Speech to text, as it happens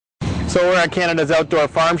So we're at Canada's Outdoor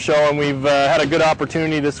Farm Show, and we've had a good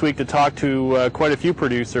opportunity this week to talk to quite a few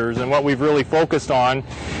producers. And what we've really focused on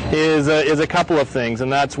is a couple of things,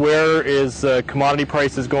 and that's where is commodity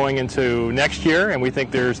prices going into next year. And we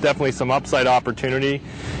think there's definitely some upside opportunity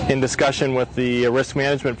in discussion with the risk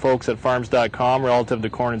management folks at farms.com relative to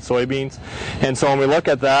corn and soybeans. And so when we look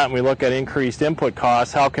at that and we look at increased input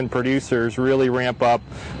costs, how can producers really ramp up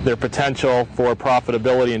their potential for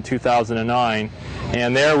profitability in 2009?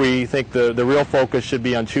 And there we think the real focus should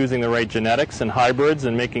be on choosing the right genetics and hybrids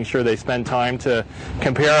and making sure they spend time to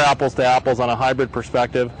compare apples to apples on a hybrid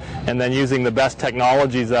perspective, and then using the best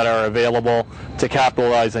technologies that are available to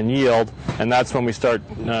capitalize on yield. And that's when we start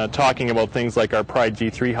talking about things like our Pride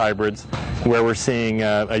G3 hybrids, where we're seeing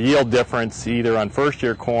a yield difference either on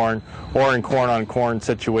first-year corn or in corn-on-corn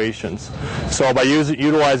situations. So by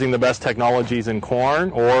utilizing the best technologies in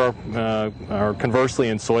corn or conversely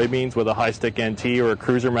in soybeans with a high-stick NT or a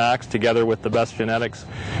Cruiser Max together with the best genetics,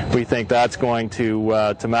 we think that's going to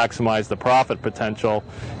maximize the profit potential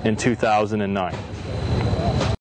in 2009.